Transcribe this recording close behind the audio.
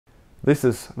This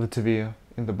is the TV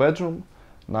in the bedroom.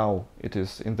 Now it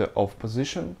is in the off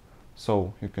position,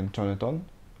 so you can turn it on.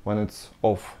 When it's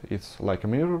off, it's like a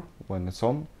mirror. When it's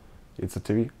on, it's a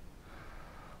TV.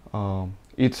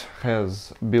 It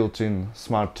has built-in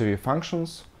smart TV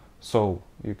functions, so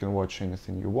you can watch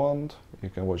anything you want. You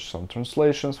can watch some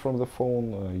translations from the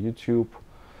phone, YouTube,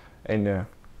 any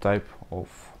type of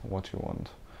what you want.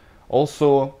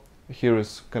 Also, here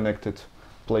is connected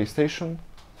PlayStation.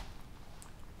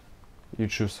 You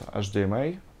choose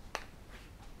HDMI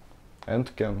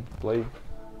and can play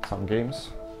some games.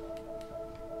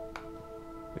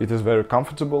 It is very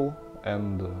comfortable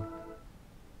and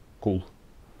cool.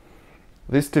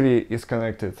 This TV is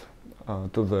connected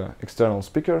to the external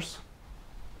speakers.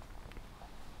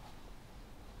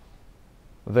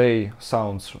 They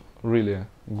sound really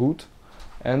good,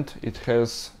 and it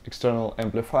has external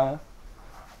amplifier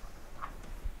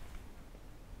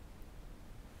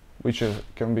which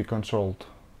can be controlled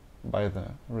by the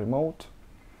remote.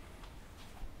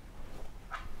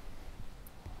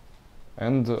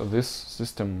 And this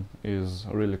system is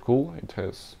really cool. It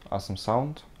has awesome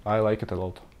sound. I like it a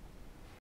lot.